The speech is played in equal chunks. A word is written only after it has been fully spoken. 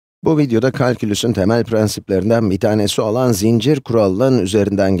Bu videoda kalkülüsün temel prensiplerinden bir tanesi olan zincir kuralının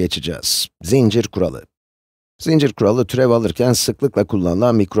üzerinden geçeceğiz. Zincir kuralı. Zincir kuralı türev alırken sıklıkla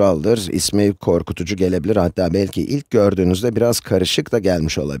kullanılan bir kuraldır. İsmi korkutucu gelebilir, hatta belki ilk gördüğünüzde biraz karışık da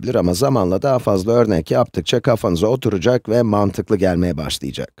gelmiş olabilir ama zamanla daha fazla örnek yaptıkça kafanıza oturacak ve mantıklı gelmeye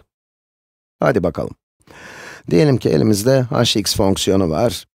başlayacak. Hadi bakalım. Diyelim ki elimizde hx fonksiyonu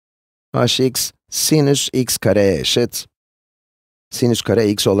var. Hx, sinüs x kareye eşit. Sinüs kare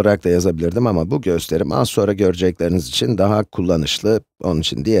x olarak da yazabilirdim ama bu gösterim az sonra görecekleriniz için daha kullanışlı. Onun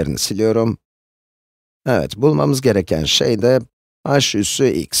için diğerini siliyorum. Evet, bulmamız gereken şey de h üssü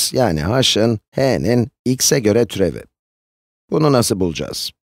x, yani h'ın, h'nin x'e göre türevi. Bunu nasıl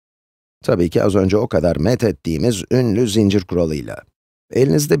bulacağız? Tabii ki az önce o kadar methettiğimiz ünlü zincir kuralıyla.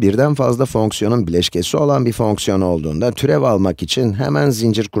 Elinizde birden fazla fonksiyonun bileşkesi olan bir fonksiyon olduğunda türev almak için hemen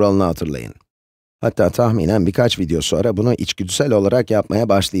zincir kuralını hatırlayın. Hatta tahminen birkaç video sonra bunu içgüdüsel olarak yapmaya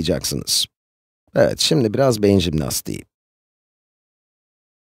başlayacaksınız. Evet, şimdi biraz beyin jimnastiği.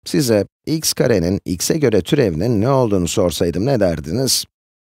 Size x karenin x'e göre türevinin ne olduğunu sorsaydım ne derdiniz?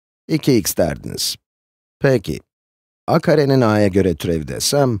 2x derdiniz. Peki, a karenin a'ya göre türevi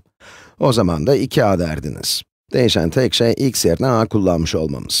desem, o zaman da 2a derdiniz. Değişen tek şey x yerine a kullanmış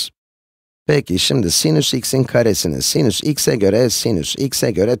olmamız. Peki, şimdi sinüs x'in karesini sinüs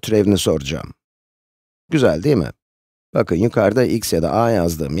x'e göre türevini soracağım. Güzel değil mi? Bakın yukarıda x ya da a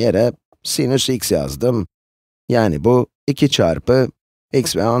yazdığım yere sinüs x yazdım. Yani bu 2 çarpı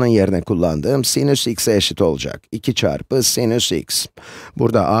x ve a'nın yerine kullandığım sinüs x'e eşit olacak. 2 çarpı sinüs x.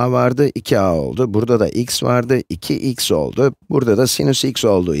 Burada a vardı, 2a oldu. Burada da x vardı, 2x oldu. Burada da sinüs x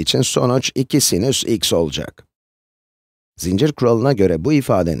olduğu için sonuç 2 sinüs x olacak. Zincir kuralına göre bu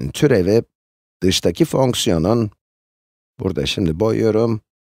ifadenin türevi, dıştaki fonksiyonun, burada şimdi boyuyorum,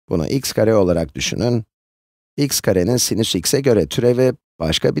 bunu x kare olarak düşünün. X karenin sinüs x'e göre türevi,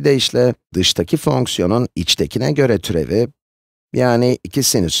 başka bir deyişle, dıştaki fonksiyonun içtekine göre türevi, yani 2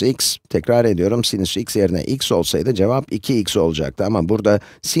 sinüs x, tekrar ediyorum, sinüs x yerine x olsaydı cevap 2x olacaktı ama burada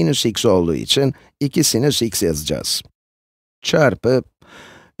sinüs x olduğu için 2 sinüs x yazacağız. Çarpı,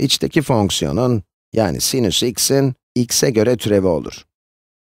 içteki fonksiyonun, yani sinüs x'in x'e göre türevi olur.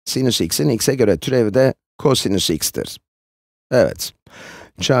 Sinüs x'in x'e göre türevi de kosinüs x'tir. Evet,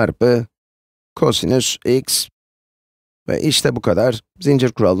 çarpı kosinüs x ve işte bu kadar,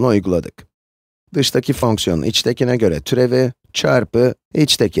 zincir kuralını uyguladık. Dıştaki fonksiyonun içtekine göre türevi çarpı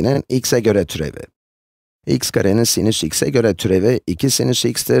içtekinin x'e göre türevi. X karenin sinüs x'e göre türevi 2 sinüs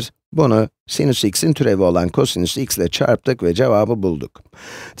x'tir. Bunu sinüs x'in türevi olan kosinüs x ile çarptık ve cevabı bulduk.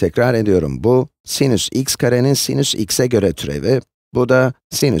 Tekrar ediyorum, bu sinüs x karenin sinüs x'e göre türevi, bu da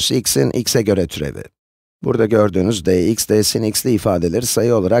sinüs x'in x'e göre türevi. Burada gördüğünüz dx, d sin x'li ifadeleri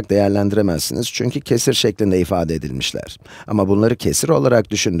sayı olarak değerlendiremezsiniz çünkü kesir şeklinde ifade edilmişler. Ama bunları kesir olarak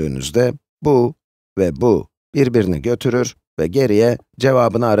düşündüğünüzde, bu ve bu birbirini götürür ve geriye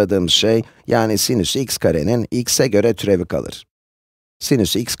cevabını aradığımız şey, yani sinüs x karenin x'e göre türevi kalır.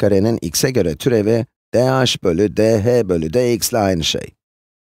 Sinüs x karenin x'e göre türevi, dh bölü dh bölü dx ile aynı şey.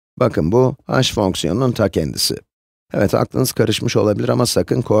 Bakın bu, h fonksiyonunun ta kendisi. Evet, aklınız karışmış olabilir ama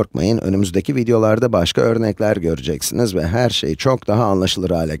sakın korkmayın, önümüzdeki videolarda başka örnekler göreceksiniz ve her şey çok daha anlaşılır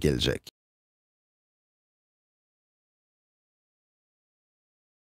hale gelecek.